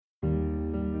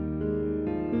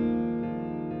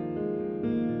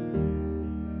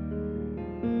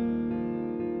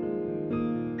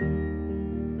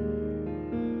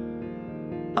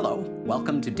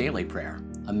Welcome to Daily Prayer,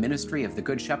 a ministry of the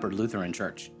Good Shepherd Lutheran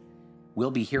Church. We'll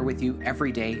be here with you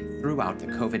every day throughout the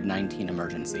COVID-19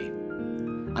 emergency.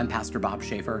 I'm Pastor Bob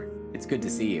Schaefer. It's good to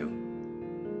see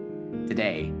you.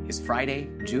 Today is Friday,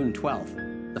 June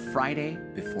 12th, the Friday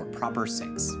before Proper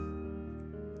 6.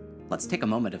 Let's take a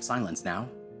moment of silence now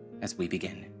as we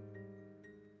begin.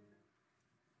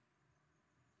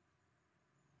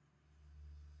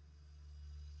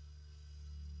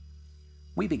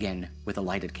 We begin with a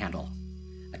lighted candle.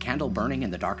 A candle burning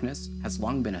in the darkness has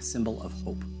long been a symbol of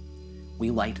hope.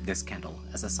 We light this candle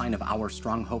as a sign of our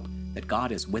strong hope that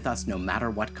God is with us no matter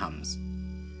what comes.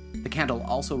 The candle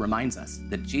also reminds us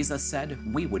that Jesus said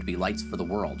we would be lights for the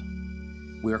world.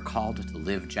 We are called to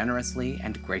live generously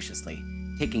and graciously,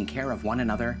 taking care of one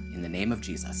another in the name of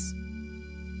Jesus.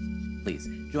 Please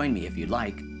join me if you'd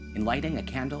like in lighting a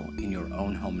candle in your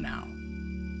own home now.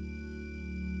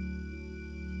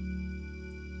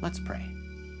 Let's pray.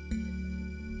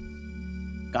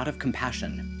 God of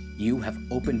compassion, you have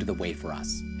opened the way for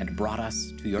us and brought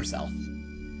us to yourself.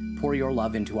 Pour your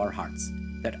love into our hearts,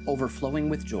 that overflowing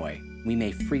with joy, we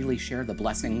may freely share the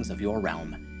blessings of your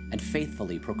realm and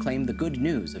faithfully proclaim the good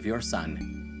news of your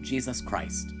Son, Jesus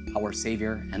Christ, our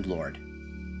Savior and Lord.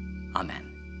 Amen.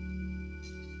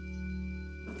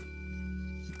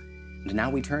 And now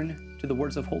we turn to the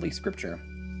words of Holy Scripture.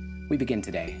 We begin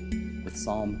today with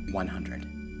Psalm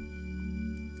 100.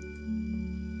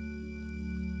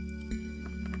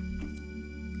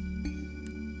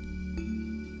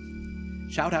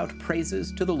 Shout out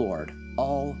praises to the Lord,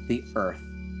 all the earth.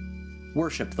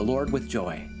 Worship the Lord with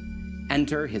joy.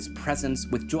 Enter his presence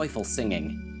with joyful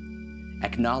singing.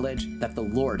 Acknowledge that the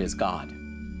Lord is God.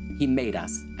 He made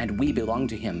us, and we belong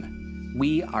to him.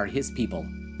 We are his people,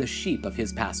 the sheep of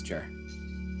his pasture.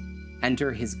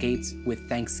 Enter his gates with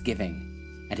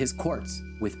thanksgiving, and his courts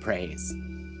with praise.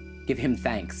 Give him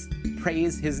thanks,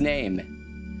 praise his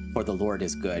name, for the Lord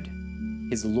is good.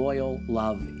 His loyal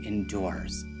love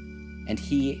endures, and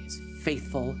he is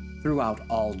faithful throughout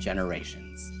all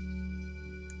generations.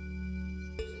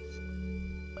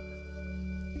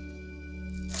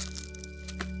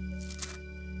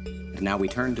 And now we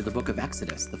turn to the book of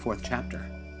Exodus, the 4th chapter.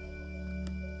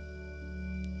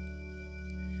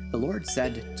 The Lord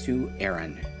said to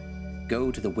Aaron,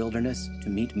 "Go to the wilderness to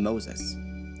meet Moses."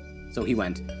 So he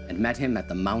went and met him at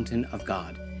the mountain of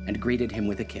God and greeted him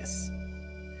with a kiss.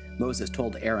 Moses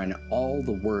told Aaron all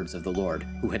the words of the Lord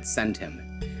who had sent him,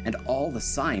 and all the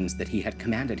signs that he had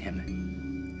commanded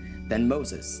him. Then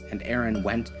Moses and Aaron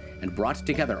went and brought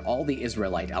together all the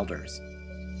Israelite elders.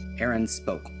 Aaron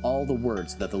spoke all the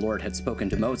words that the Lord had spoken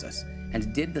to Moses,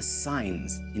 and did the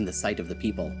signs in the sight of the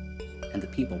people, and the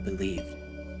people believed.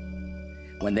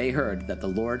 When they heard that the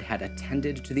Lord had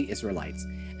attended to the Israelites,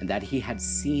 and that he had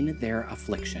seen their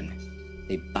affliction,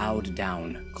 they bowed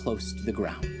down close to the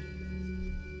ground.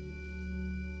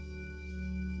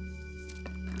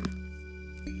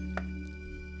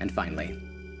 And finally,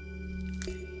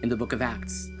 in the book of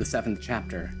Acts, the 7th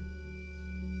chapter,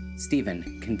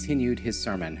 Stephen continued his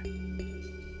sermon.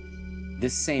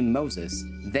 This same Moses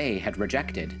they had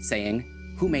rejected, saying,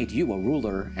 "Who made you a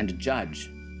ruler and judge?"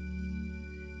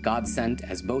 God sent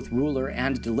as both ruler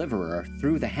and deliverer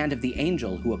through the hand of the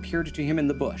angel who appeared to him in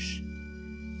the bush.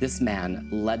 This man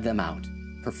led them out,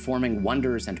 performing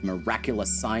wonders and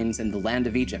miraculous signs in the land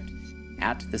of Egypt,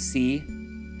 at the sea,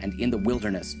 and in the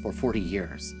wilderness for 40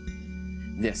 years.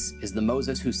 This is the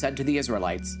Moses who said to the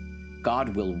Israelites,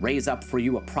 "God will raise up for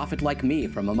you a prophet like me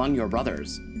from among your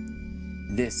brothers."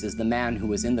 This is the man who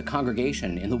was in the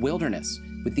congregation in the wilderness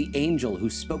with the angel who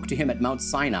spoke to him at Mount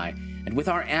Sinai and with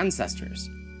our ancestors,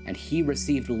 and he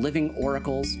received living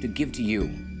oracles to give to you.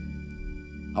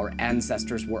 Our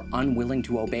ancestors were unwilling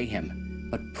to obey him,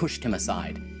 but pushed him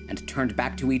aside and turned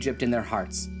back to Egypt in their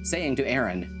hearts, saying to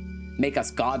Aaron, "Make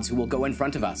us gods who will go in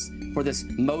front of us, for this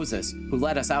Moses who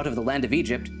led us out of the land of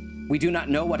Egypt, we do not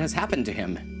know what has happened to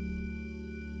him."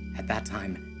 At that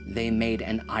time, they made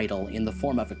an idol in the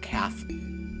form of a calf,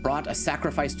 brought a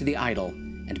sacrifice to the idol,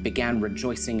 and began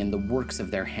rejoicing in the works of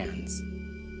their hands.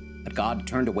 But God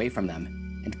turned away from them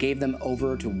and gave them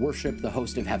over to worship the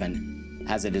host of heaven,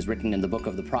 as it is written in the book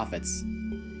of the prophets.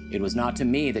 "It was not to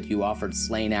me that you offered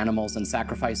slain animals and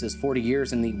sacrifices 40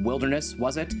 years in the wilderness,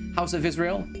 was it, house of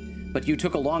Israel? But you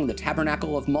took along the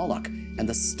tabernacle of Moloch and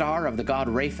the star of the god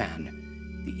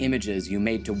Raphan, the images you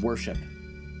made to worship,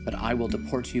 but I will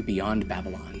deport you beyond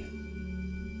Babylon."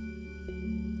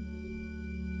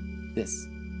 This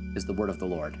is the word of the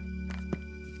Lord.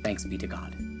 Thanks be to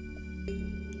God.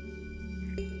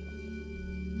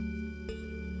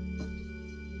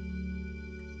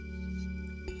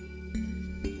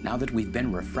 Now that we've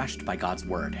been refreshed by God's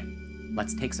word,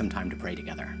 let's take some time to pray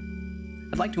together.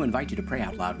 I'd like to invite you to pray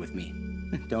out loud with me.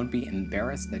 Don't be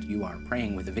embarrassed that you are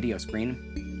praying with a video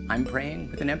screen. I'm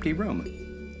praying with an empty room.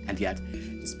 And yet,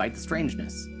 despite the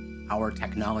strangeness, our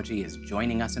technology is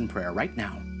joining us in prayer right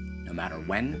now, no matter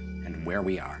when and where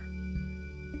we are.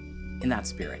 In that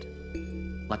spirit,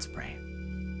 let's pray.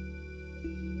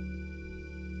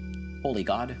 Holy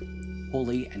God,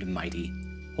 holy and mighty,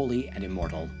 holy and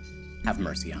immortal, have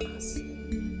mercy on us.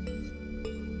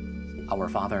 Our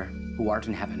Father, who art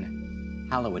in heaven,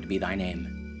 hallowed be thy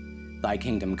name. Thy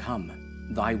kingdom come,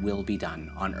 thy will be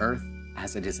done, on earth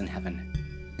as it is in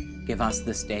heaven. Give us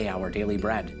this day our daily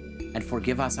bread, and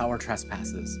forgive us our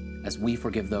trespasses, as we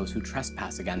forgive those who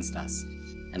trespass against us.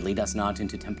 And lead us not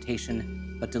into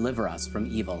temptation, but deliver us from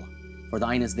evil. For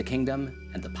thine is the kingdom,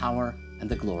 and the power, and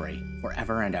the glory,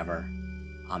 forever and ever.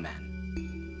 Amen.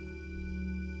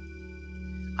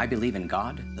 I believe in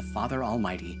God, the Father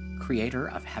Almighty, creator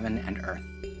of heaven and earth.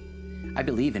 I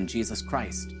believe in Jesus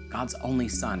Christ, God's only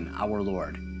Son, our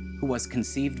Lord, who was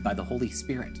conceived by the Holy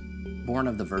Spirit, born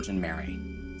of the Virgin Mary,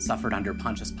 suffered under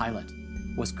Pontius Pilate,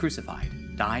 was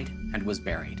crucified, died, and was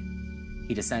buried.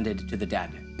 He descended to the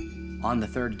dead. On the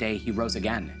third day he rose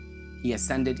again. He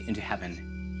ascended into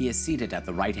heaven. He is seated at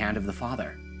the right hand of the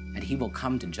Father, and he will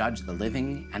come to judge the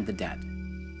living and the dead.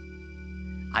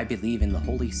 I believe in the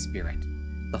Holy Spirit,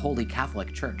 the Holy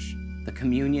Catholic Church, the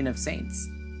communion of saints,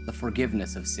 the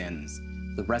forgiveness of sins,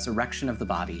 the resurrection of the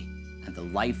body, and the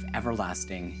life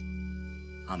everlasting.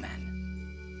 Amen.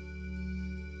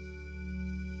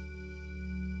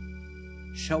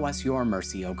 Show us your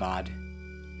mercy, O God,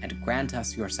 and grant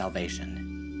us your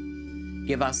salvation.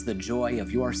 Give us the joy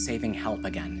of your saving help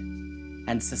again,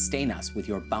 and sustain us with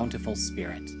your bountiful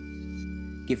Spirit.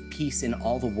 Give peace in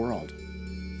all the world,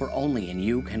 for only in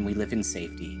you can we live in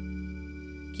safety.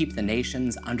 Keep the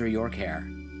nations under your care,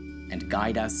 and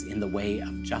guide us in the way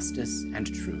of justice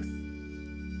and truth.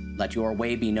 Let your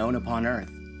way be known upon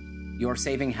earth, your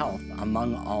saving health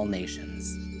among all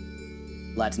nations.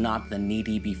 Let not the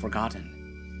needy be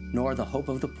forgotten, nor the hope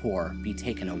of the poor be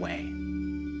taken away.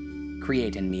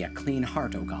 Create in me a clean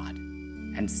heart, O God,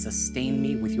 and sustain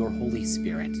me with your Holy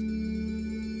Spirit.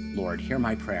 Lord, hear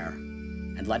my prayer,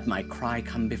 and let my cry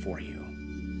come before you.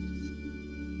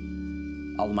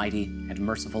 Almighty and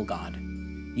merciful God,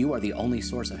 you are the only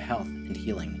source of health and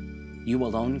healing. You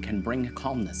alone can bring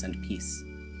calmness and peace.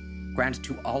 Grant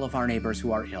to all of our neighbors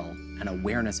who are ill an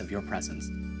awareness of your presence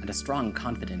and a strong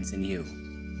confidence in you.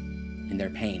 In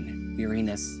their pain,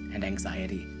 weariness, and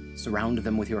anxiety, surround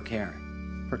them with your care.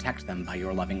 Protect them by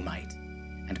your loving might,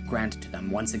 and grant to them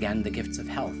once again the gifts of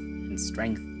health and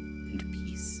strength and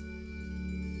peace.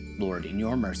 Lord, in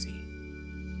your mercy,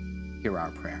 hear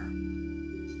our prayer.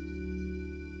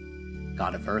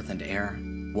 God of earth and air,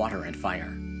 water and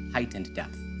fire, height and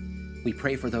depth, we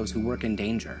pray for those who work in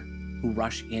danger, who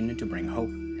rush in to bring hope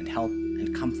and help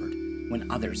and comfort when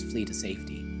others flee to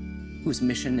safety, whose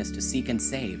mission is to seek and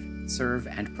save, serve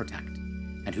and protect,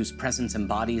 and whose presence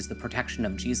embodies the protection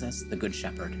of Jesus, the Good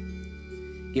Shepherd.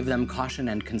 Give them caution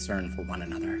and concern for one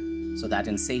another, so that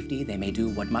in safety they may do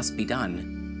what must be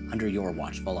done under your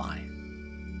watchful eye.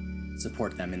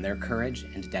 Support them in their courage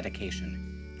and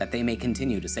dedication, that they may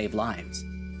continue to save lives,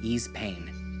 ease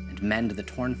pain, and mend the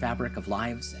torn fabric of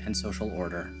lives and social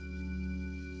order.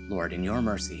 Lord, in your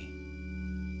mercy,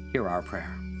 hear our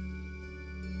prayer.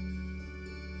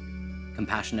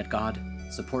 Compassionate God,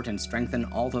 support and strengthen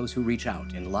all those who reach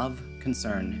out in love,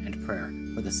 concern, and prayer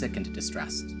for the sick and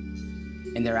distressed.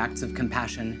 In their acts of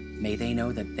compassion, may they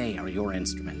know that they are your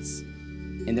instruments.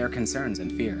 In their concerns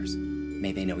and fears,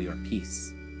 may they know your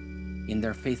peace. In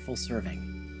their faithful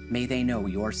serving, may they know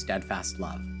your steadfast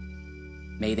love.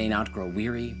 May they not grow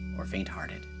weary or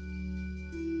faint-hearted.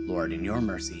 Lord, in your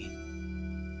mercy,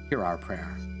 hear our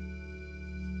prayer.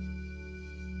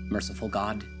 Merciful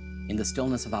God, in the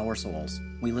stillness of our souls,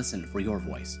 we listen for your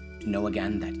voice to know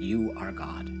again that you are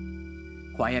God.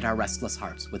 Quiet our restless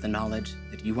hearts with the knowledge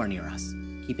that you are near us,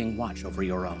 keeping watch over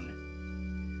your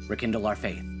own. Rekindle our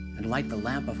faith and light the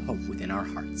lamp of hope within our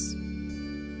hearts.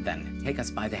 Then take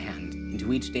us by the hand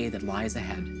into each day that lies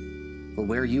ahead, for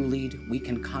where you lead, we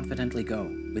can confidently go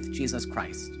with Jesus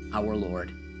Christ, our Lord,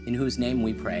 in whose name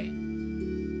we pray.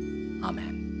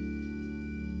 Amen.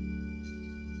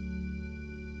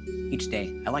 Each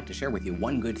day, I like to share with you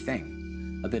one good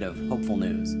thing, a bit of hopeful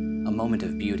news, a moment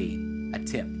of beauty, a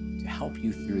tip to help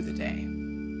you through the day.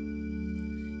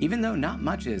 Even though not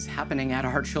much is happening at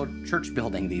our church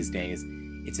building these days,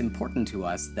 it's important to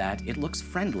us that it looks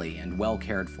friendly and well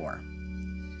cared for.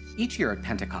 Each year at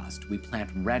Pentecost, we plant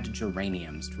red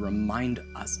geraniums to remind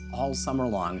us all summer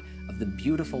long of the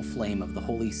beautiful flame of the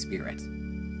Holy Spirit.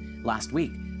 Last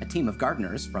week, a team of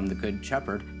gardeners from the Good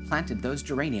Shepherd planted those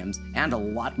geraniums and a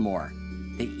lot more.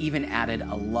 They even added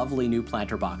a lovely new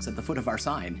planter box at the foot of our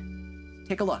sign.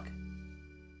 Take a look.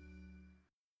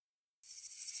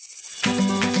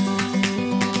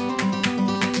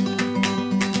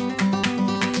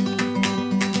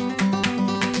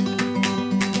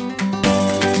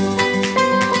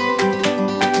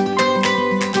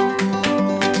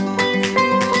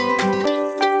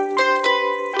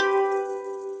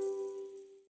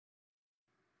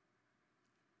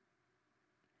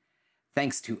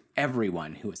 Thanks to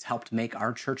everyone who has helped make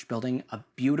our church building a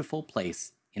beautiful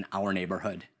place in our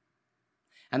neighborhood.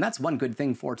 And that's one good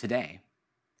thing for today.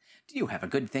 Do you have a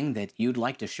good thing that you'd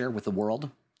like to share with the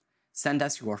world? Send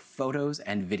us your photos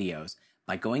and videos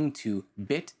by going to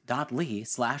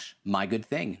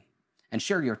bit.ly/mygoodthing and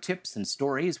share your tips and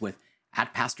stories with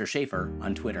 @PastorSchaefer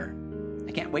on Twitter.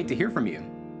 I can't wait to hear from you.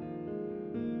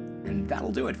 And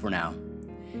that'll do it for now.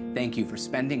 Thank you for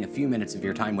spending a few minutes of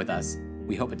your time with us.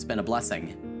 We hope it's been a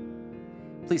blessing.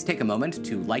 Please take a moment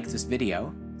to like this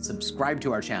video, subscribe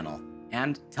to our channel,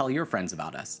 and tell your friends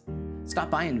about us. Stop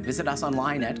by and visit us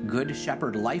online at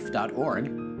goodshepherdlife.org,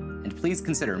 and please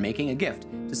consider making a gift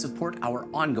to support our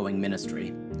ongoing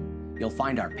ministry. You'll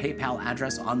find our PayPal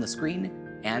address on the screen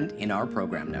and in our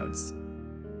program notes.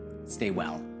 Stay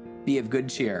well, be of good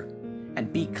cheer,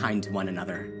 and be kind to one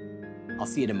another. I'll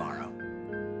see you tomorrow.